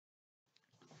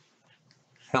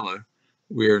Hello.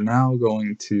 We are now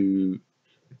going to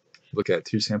look at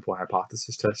two-sample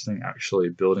hypothesis testing, actually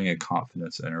building a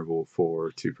confidence interval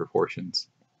for two proportions.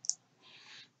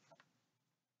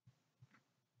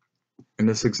 In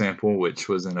this example, which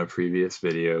was in a previous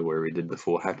video where we did the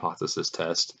full hypothesis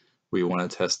test, we want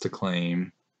to test the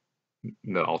claim,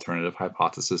 the alternative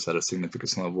hypothesis at a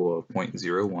significance level of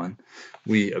 0.01.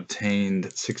 We obtained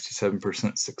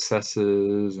 67%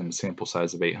 successes and a sample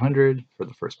size of 800 for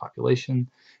the first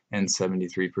population, and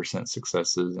 73%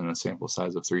 successes and a sample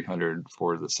size of 300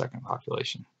 for the second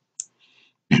population.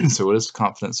 So what is the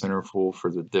confidence interval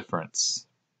for the difference,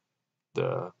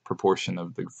 the proportion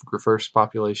of the first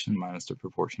population minus the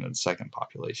proportion of the second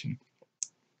population?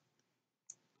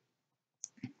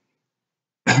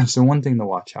 So one thing to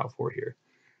watch out for here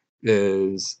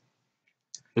is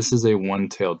this is a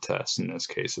one-tailed test. In this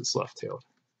case, it's left-tailed.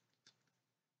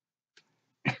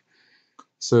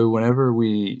 So whenever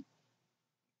we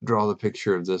draw the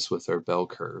picture of this with our bell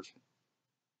curve,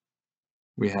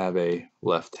 we have a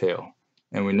left tail.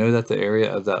 And we know that the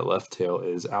area of that left tail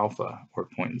is alpha, or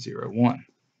 0.01.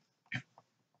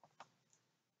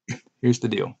 Here's the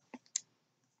deal.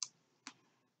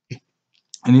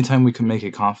 Anytime we can make a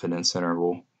confidence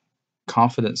intervals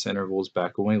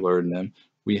back when we learned them,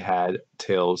 we had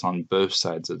tails on both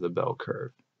sides of the bell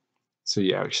curve. So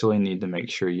you actually need to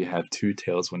make sure you have two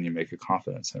tails when you make a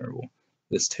confidence interval.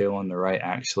 This tail on the right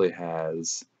actually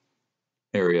has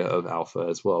area of alpha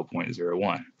as well,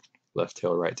 0.01. Left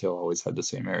tail, right tail always had the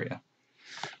same area.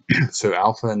 So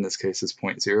alpha in this case is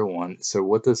 0.01. So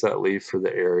what does that leave for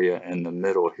the area in the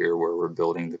middle here where we're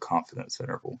building the confidence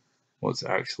interval? Well, it's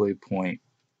actually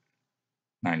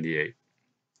 0.98.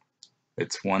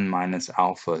 It's 1 minus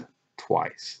alpha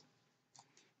twice.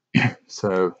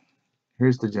 So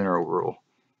here's the general rule.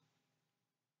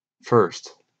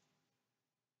 First,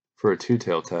 for a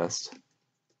two-tailed test,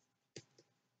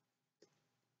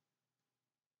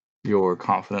 your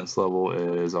confidence level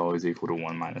is always equal to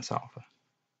 1 minus alpha.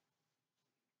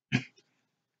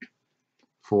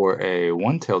 For a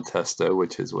one-tailed test, though,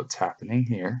 which is what's happening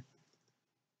here,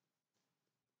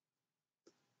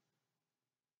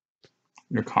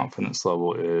 your confidence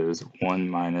level is 1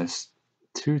 minus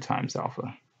 2 times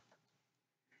alpha.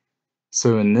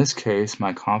 So in this case,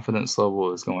 my confidence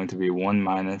level is going to be 1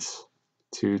 minus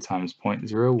 2 times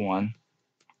 0.01,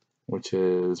 which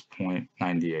is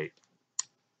 0.98.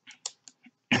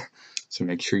 So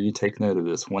make sure you take note of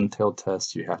this. One-tailed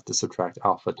test, you have to subtract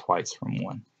alpha twice from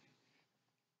 1.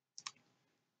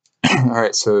 All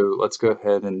right, so let's go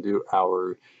ahead and do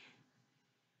our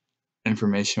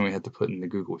information we had to put in the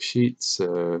Google Sheets.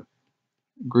 So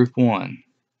group 1,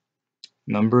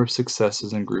 number of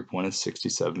successes in group 1 is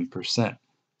 67%.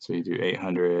 So you do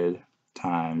 800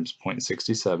 times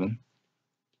 0.67.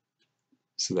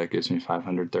 So that gives me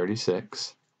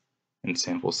 536. And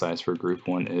sample size for group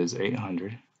 1 is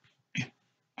 800.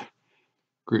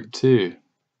 Group 2,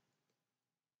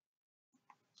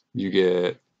 you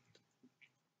get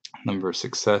number of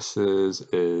successes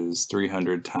is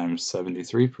 300 times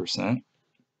 73%,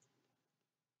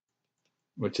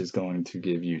 which is going to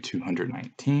give you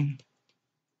 219.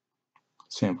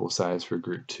 Sample size for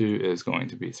group 2 is going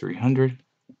to be 300.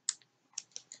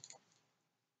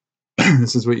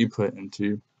 This is what you put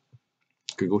into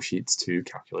Google Sheets to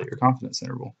calculate your confidence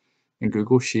interval. In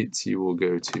Google Sheets, you will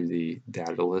go to the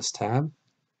Data List tab,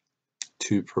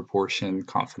 to proportion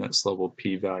confidence level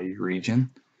p-value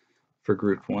region. For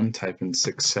group 1, type in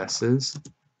successes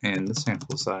and the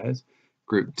sample size.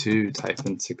 Group 2, type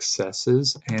in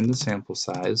successes and the sample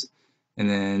size. And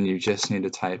then you just need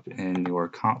to type in your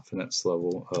confidence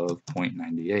level of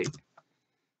 0.98.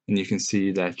 And you can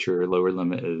see that your lower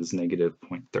limit is negative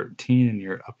 0.13 and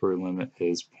your upper limit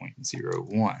is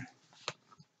 0.01.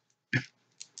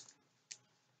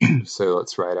 So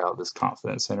let's write out this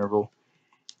confidence interval.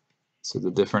 So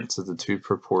the difference of the two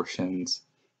proportions,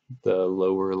 the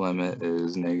lower limit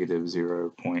is negative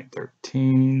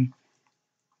 0.13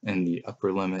 and the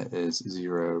upper limit is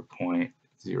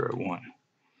 0.01.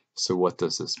 So what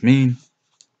does this mean?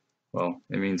 Well,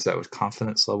 it means that with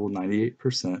confidence level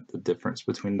 98%, the difference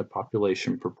between the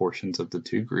population proportions of the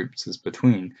two groups is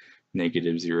between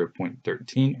negative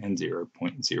 0.13 and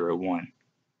 0.01.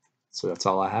 So that's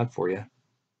all I have for you.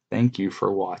 Thank you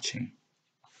for watching.